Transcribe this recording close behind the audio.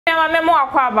Memo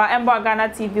akwaba embo Ghana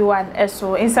TV1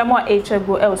 eso insamo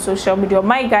echego social media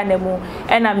my Ghana mu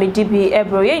ena medibi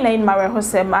ebro ye na in mare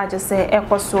hosem agese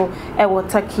ekoso ewo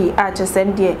Turkey agese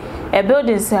ndie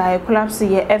buildings I collapse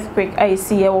ye earthquake I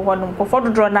see ye wo honum ko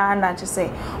fododro na agese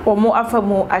wo mu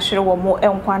afamu ahwere wo mu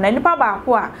enkwa na nipa ba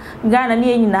ko a Ghana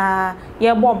ne nyina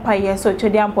ye bompa ye so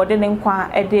twede ampode ne nkwa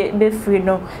ede be free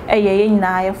no ye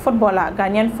nyina ye footballer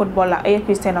Ghanaian footballer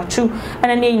Christian Atsu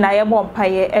ena ne nyina ye bompa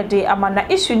ye ede amana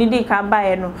issue ni di ka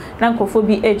bae no na nkofo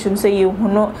bi etwum se ye hu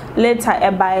no later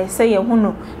e bae se ye hu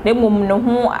no na mum no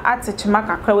hu atechema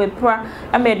kakra we pra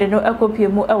amede no ekopie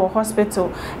mu e wo hospital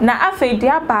na afei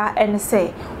dia ba en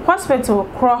se hospital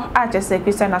kro agese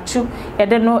Christian Atsu ye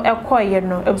de no ekoye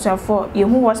no ebusuafo ye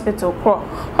hu hospital kro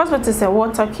hospital se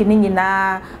water kini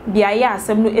nyina bia ya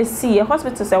asem no esi ye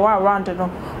hospital se wa around no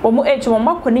wo mu etwum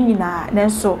makoni nyina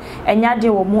nenso enya de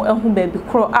wo mu ehu ba bi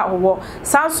kro a wo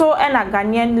sanso ena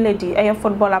Ghanaian lady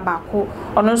footballer bako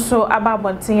ono so aba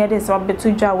bonten ye dey so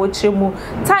betudwa wo chiremu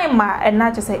time a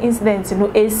na chese incident no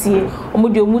esie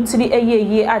omudi omutiri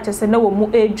eyeye a chese na wo mu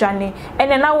edwane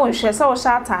ene na wo hwe se wo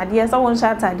sha atade se wo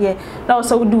sha atade na wo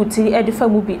so wo du tiri edifa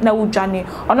mu bi na wo dwane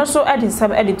ono so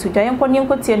edisam editudwa yenkoni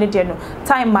enkotie ne de no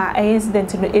time a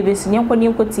incident no ebesi yenkoni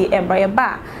enkotie embra ye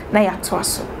ba na ya to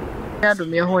aso ya do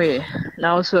me hoye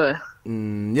na wo so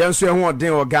yenso ye ho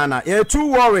den o Ghana ye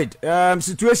too worried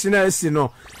situation na esi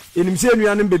no inimse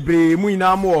nuanem bebre mu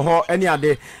ina mo ho ene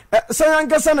ade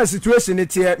sayankasa na situation ne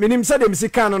tie minimse dem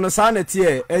sika no sa na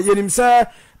tie yenimse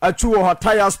Atsu ho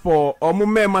tire sport omo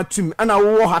mema team ana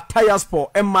wo ho tire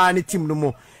sport emma ne team no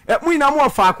mo mu ina mo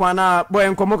fa akwa na boy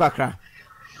enkomo kakra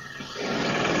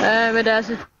me da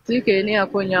tike ni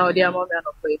akonya odi amome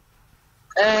anope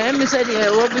mi said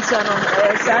wo bisa no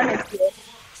sa na tie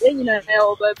yenyina na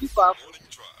oba bi fa.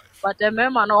 But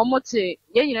remember no almost ye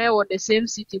nyina the same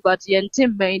city but ye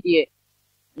team man there.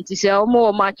 Nti se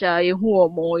omo match a ye hu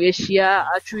omo ye share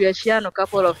Atsu ye share no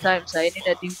couple of times I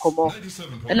need din komo.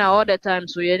 And all the time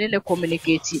so ye need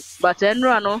communicate. But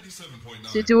enra no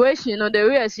situation no the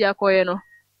way as ya koye no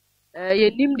ye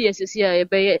nim de sesi a ye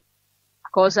be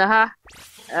cause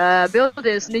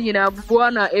buildings ni nyina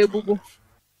bubu na ebubu.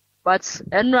 But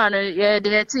enra no ye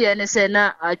de ti ye ne se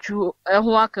na Atsu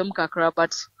ho akam kakra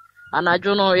but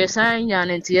anajo no yesan nya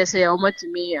nti yese ya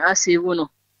omatimi asewu no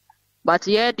but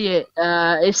yeah the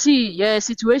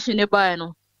situation e buy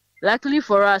no luckily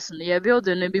for us no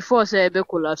building before say be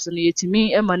collapse no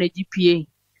yetimi e manage PA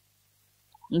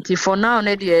nti for now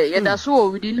no the da so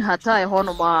within hatai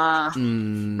hono ma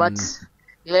but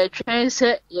train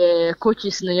say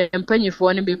coaches no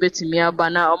empanyifo no be betimi aba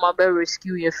na o ma be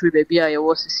rescue ye free baby a ye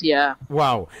was sia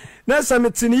wow na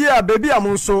sametini ya baby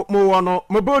amonso mo wono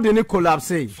mo building ni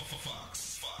collapse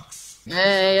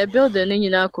your building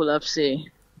nyina collapse.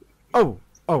 Oh.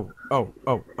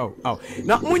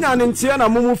 Na munya ntie na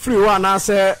mumu free wa na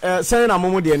se sen na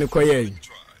mumu de ne koye.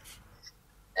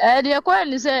 The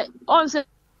koye say on say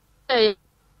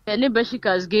any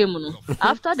Besiktas game no.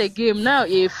 After the game now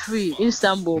you free in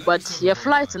Istanbul but your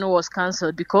flight no was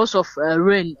cancelled because of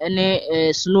rain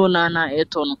and snow na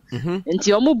eto no.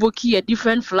 Nti omo book a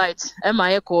different flight e ma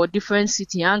ye call different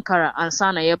city Ankara and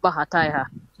sana ye ba hatai ha.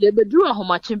 Ye be drew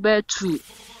ahomachi be 2.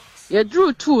 Ye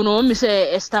drew 2 no me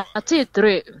say started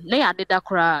 3 na ya deda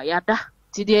kra ya da.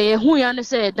 Ti de ye hu ya ne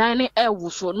say dining air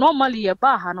wuso normally ye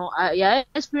ba ha no ya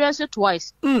experience it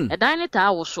twice. E dining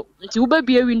ta wuso. Nti wo ba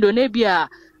bia window na bia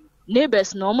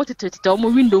neighbors no mo tetete o mo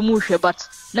window mu hwe but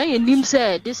na ye nim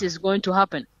say this is going to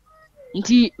happen.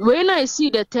 Nti when I see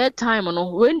the third time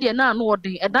no when they na no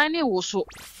odin e dining wuso.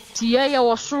 Ti ye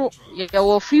wo ye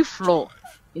wo free floor.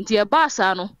 Nti e ba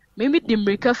sa no maybe the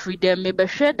America free them maybe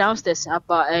share downstairs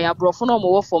abrofo no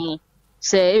mo fom no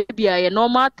say e bia ye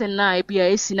normal thing na e bia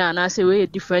esi na say we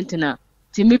different na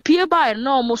ti me pie ba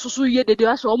na mo susu ye dede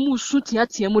aso mo su tia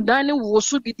mu dan ne wo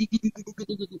so gidi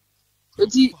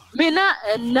eti me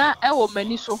na e wo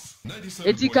mani so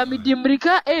eti ka me di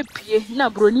America e pie na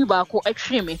broni ba ko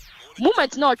etwe me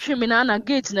moment na otwe me na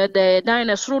gate na the dan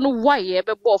na soro no why ye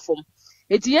be bo fom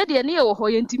eti ye de ne ye wo ho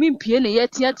ye ntimi mpie ne ye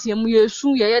tia mu ye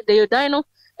su ye de dan no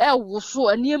wuso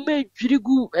ani me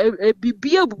dwirigu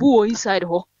bibia bubu wo inside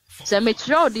ho se me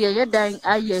kire de ye dan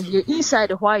aye ye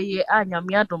inside ho aye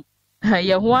anyame adom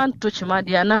ye ho anto chima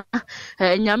de na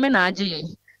nyame na age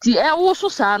ye ti wuso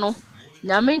sa no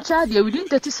nyame ncha de within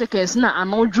 30 seconds na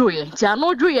anodwo ye ti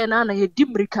anodwo ye na ye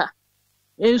dimrika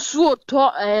ensuo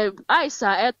to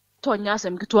aisa to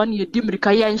nyasem kito na ye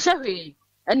dimrika ye nhwe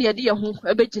ene ye de ye ho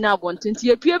ebegina abonten ti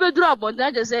ye pie beduru abonten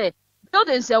aje say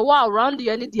buildings are wow around the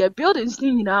any their buildings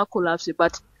in collapse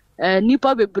but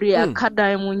nipa bebre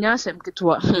akadan mu nya asem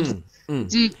ketwa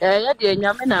di ya de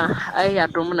nyame na ayi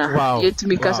adom na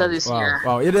yetimi kasa this year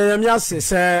wow ye de nyame ase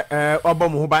se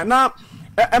obom ho ba na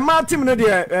ma team no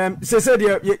de se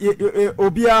de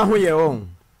obia ho ye on.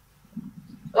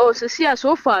 Oh,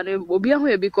 so far, we are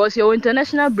here because your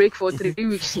international break for 3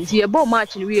 weeks. It's about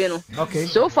match in Vienna. Okay.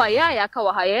 So far, yeah,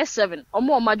 kawa high 7.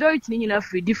 Omo majority in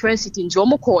free different cities.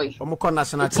 Omo koi. Omo kon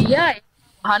nationality. Yeah,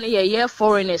 honey, yeah,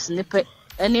 foreigners nipe.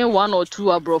 Any 1 or 2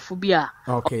 abrophobia.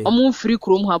 Okay. Omo free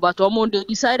chrome, but omo they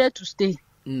decided to stay.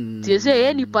 They say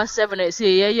any past 7. I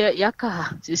say yeah,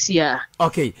 yaka this year.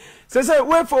 Okay. So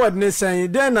way forward, ne say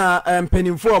then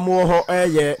penning for more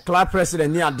club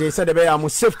president near they said they are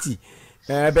safety.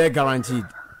 Be guaranteed.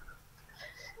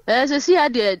 As I see, I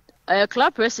did a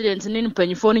club president in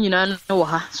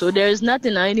Pennyphone, so there is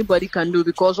nothing anybody can do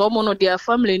because almost of their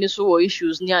family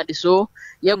issues near the so.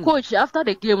 Your coach after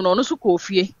the game, no so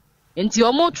coffee. And you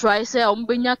almost try say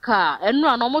benya car and no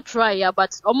almost try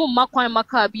but almost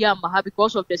maka be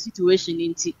because of the situation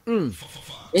in tea. In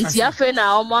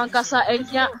Tiafena,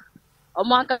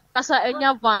 Omankasa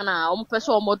enya vana,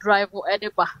 person drive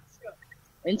ediba.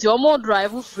 Nti omo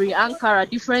drive free Ankara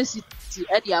different city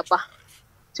Ediaba.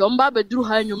 Ti omba bedru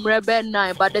ha nwumre be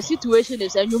 9 but the situation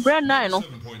is nwumre 9 no.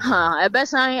 Ha ebe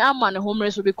san ama ne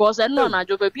homre so because no na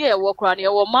jo be e wo kra ne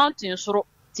wo mountain soro.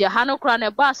 Ti ha no kra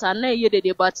ne bus na ye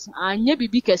dede but anye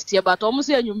bibi kese but omo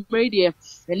se nwumre de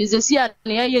and is see an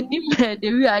ye nim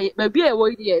de wi be e wo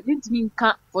de ntimi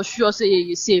nka for sure say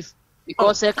you safe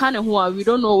because e kan who we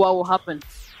don't know what will happen.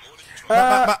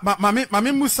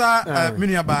 Mami Musa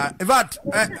Miniaba evat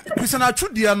Christian Atsu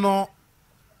no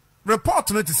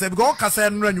report no to say because kasa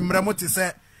no anwumre mo to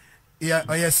say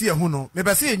ya see hu no me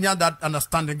be say nya that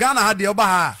understanding Ghana had the oba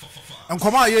ha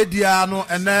nkoma ye dia no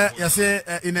and ya say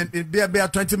in be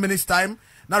 20 minutes time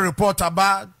na report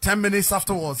about 10 minutes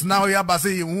afterwards now ya ba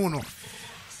say hu no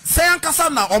say ankasa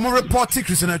na omo report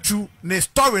Christian Atsu ne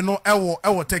story no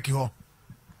ewo take ho.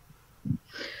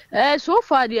 So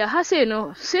far, there has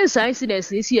no since incidents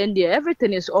this year,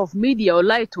 everything is off. Media or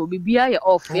light will be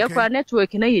off. Okay. Your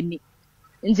network in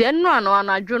the end,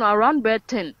 around bed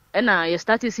 10, and I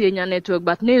started seeing your network,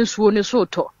 but names won't so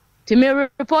talk. To me,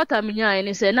 report I mean, and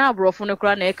it's an abro from the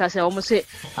crown, I almost say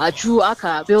a true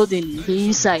Aka building the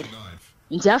inside.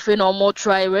 In Jaffe, no more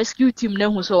try rescue team,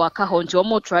 no so a car, no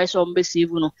more try some basic.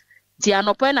 The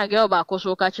anopena girl back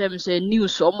also catch him say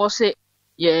news almost say.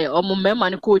 Yeah,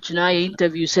 my coach na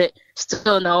interview say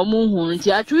still now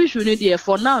nti issue ni there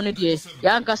for now ni there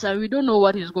yankasa we don't know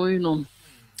what is going on.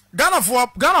 Ghana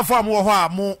for mo ho a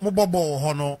mo bobo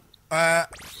ho no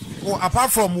apart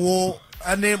from wo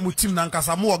ane mu team na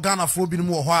nkasa mo Ghana for bi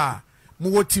mo ho a mo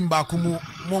wo team ba ko mo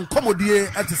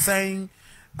nkomodie at saying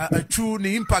true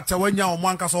ni impact awanya o mo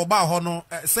ankasa oba ho no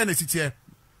say na sitie.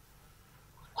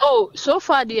 Oh, so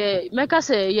far the make us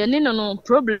say ye no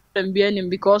problem be any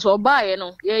because oba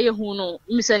no ye hu no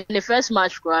me say the first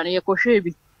match kra ye kohwe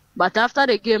bi but after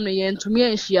the game no ye ntumi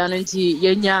anhia no nti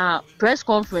ye nya press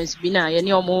conference bi na ye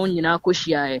ne omo nyina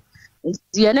kohia e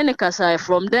nti ye ne kasa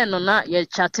from then no na ye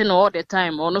chatting all the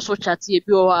time ono so chat ye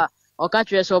bi o ha o ka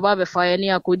tire so oba be fire ni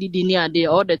akodidi ni ade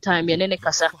all the time ye ne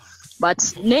kasa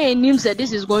but name said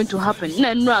this is going to happen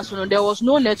no there was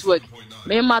no network.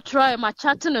 Me try my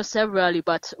chatting severally,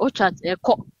 but chat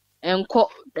network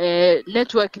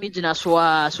ni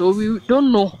so we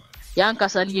don't know.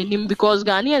 Yankasa ni because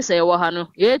Ghanaian say wahano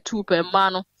ye 2 per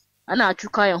man and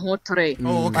achuka ye ho 3.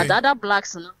 But other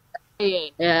blacks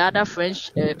other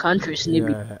French countries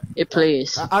maybe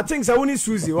players. I think so only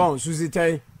Susie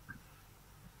tay.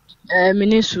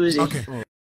 Mini Susie. Okay.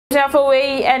 For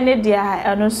way and dear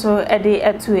and also a day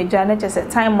at 2 Janet as a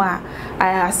time I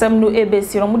have some new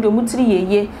ABC or Mutri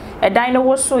ye a dino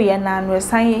was so yan and was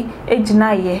saying a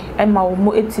deny and my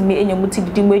mo etime in your muti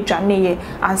dimwe jane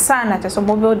and sign at a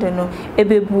mobile deno a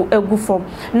bebu a good form.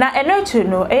 Now a nurture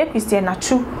no a Christian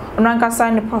Atsu Ranka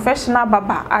sign a professional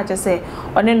baba I just say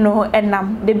on no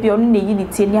and the beyond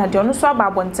unity near John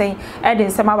Swab one saying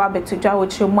adding some about to jaw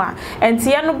with your and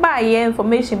Tiano buy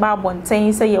information about one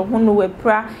saying say you who know a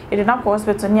pra. It did not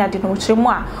hospital near the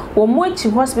Nochimwa, or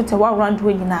Mochi hospital while round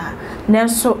Winna,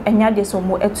 Nelso and Yadis or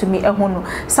more to me a hono.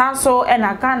 Sanso and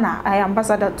Agana, I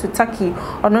ambassador to Turkey,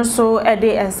 or also a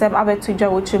day and some other to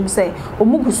Jawachim say, or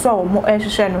Muguso, more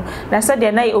Shano. Now said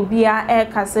the night Obia air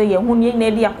castle, Yahuni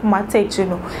Nedia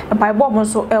Kumatechino, and by Bob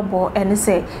so elbow and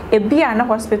say, a beer and a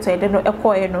hospital, then no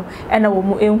equino, and a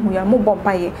woman in who are more bomb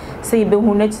say, be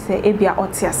who net say, a beer or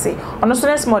tiase. On a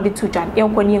student's modi to Jan,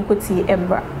 Yonkoni Kuti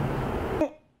Embra.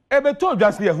 Ebe to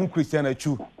just here who Christian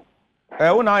Atsu.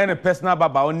 Who now any personal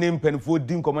baba or name pen for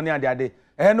dim common and the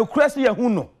no crazy who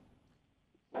no.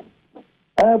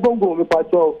 Bongo me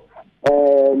pacho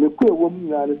me kwe wom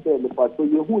na ne say me pacho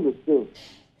yehu no still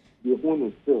you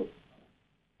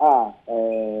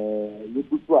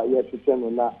butu a ye hwehwe no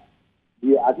na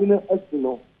the adino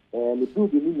asino me do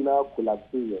the ni na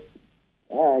collapse ye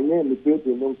nye me do the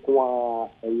no kwa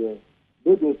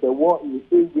they say what in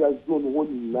the area zone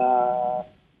won na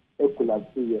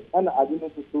collapse ye and adino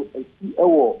so see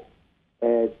ewo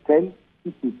 10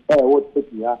 cities what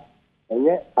take ya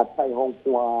enye atai hon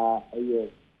kwa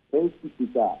 10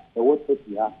 cities what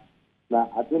take ya na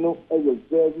adino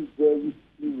very very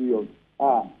serious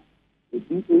the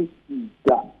DAC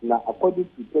that now according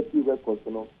to 30 records,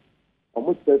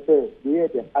 almost say they are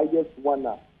the highest one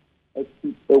at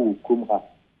will come her.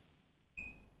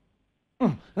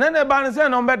 Nene ban say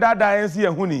number that NC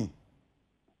and Huni.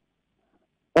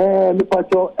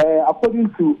 According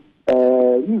to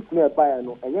youth nearby, and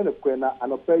then a quena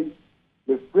and a pay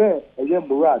the friend a young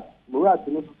Murad,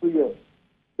 no 2 years,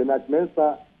 the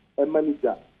Mensa a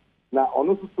manager. Now, on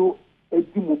also a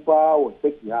Timupa or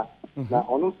Tekia. Now,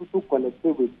 on also to connect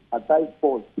with a type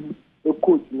force, a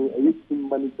coach me a team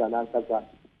manager and Ankasa.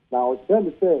 Now, tell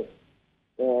me, say,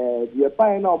 the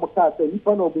fire now, Maka say, you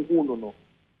cannot be no.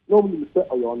 Normally, say,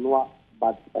 or you're no,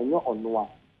 but I know on no.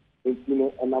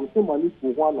 And I'm saying, money to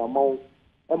one amount,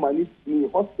 and money to me,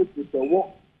 hospital, say, what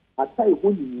I tell you,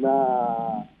 when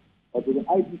na, or the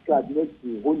ID card next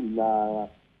to when na,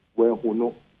 where who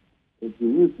know. If you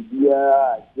need to be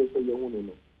just a young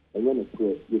woman, and then it's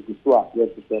you swap, yes,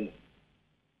 to send.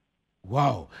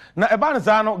 Wow. Na eba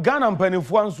nsa no Ghana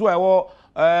mpanifo nso e wo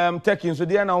taking so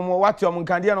dia na mo wate om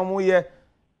kan dia na mo ye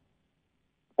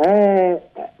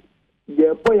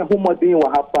ye boy homodin wa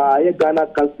hapa ye Ghana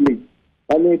council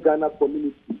any Ghana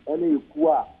community any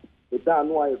ikua e da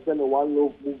no aye fe no one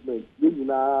love movement ye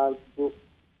nyina so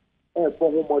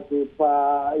for homodin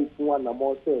pa ifu na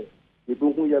mo se ye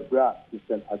do hu ye bra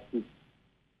Christian Atsu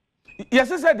yes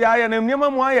say dia aye na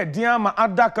niam mu aye dia ma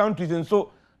other countries nso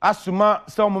asuma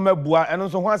some mebua eno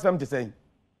so ho asem te say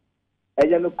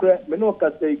eya no kre me no ka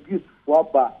say Greece for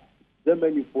ba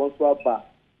Germany for so ba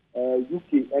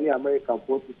UK any American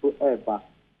for so eba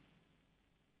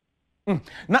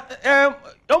na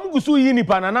omugusu yi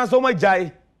nipa na so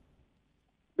majai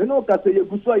me no ka say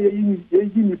yegusu aye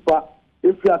yi nipa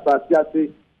efi asase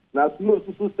ase na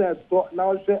so say so na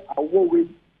o hwe awo we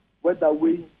weather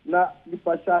we na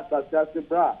nipa sha asase ase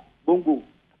bra bongo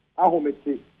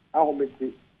ahomete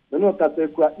no kase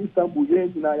kwa Istanbul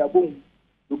yen na Agyapong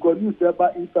because you say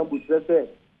ba Istanbul say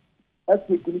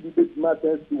ethnic ni be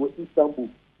matter to Istanbul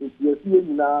if you see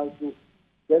yen na so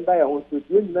then that you so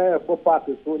yen na for park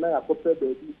so na ya kopre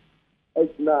baby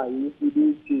it's na you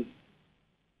see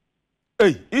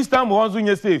hey Istanbul onzo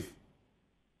nye safe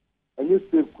and you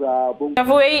safe kwa bongo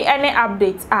every any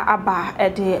updates aba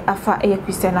de afa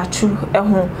Christian Atsu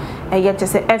ho ye te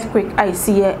say earthquake I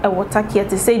see e water kia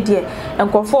te say die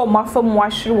enkofo mo afam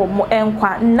wahwere wo mo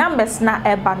enkwa numbers na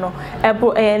eba no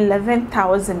ebo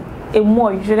 11,000 emu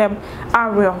oyirem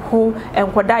areho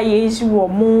enkoda ye yi wo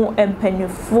mo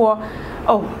empanifo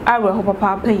areho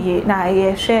papa ye na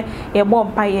ye hwe ye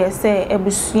bompa ye say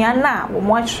ebusua na wo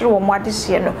mo ahwere wo mo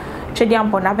adehye no twedi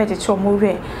ampo na bete cho mo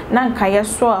we na nka ye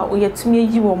so a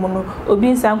oyetumi yi wo mo no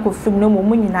obi nsan ko film no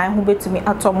mo nyina ho betumi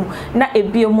atom na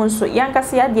ebie mo nso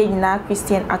yankase ya de nyina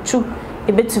Christian Atsu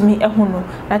ebetumi ehunu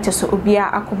na cheso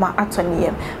obia akoma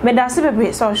atoniyem medase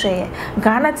bebre so hwe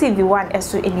Ghana TV1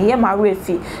 eso eniye ma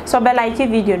refi so be like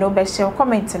video no be share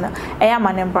comment na eya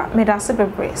manembra medase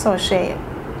bebre so hwe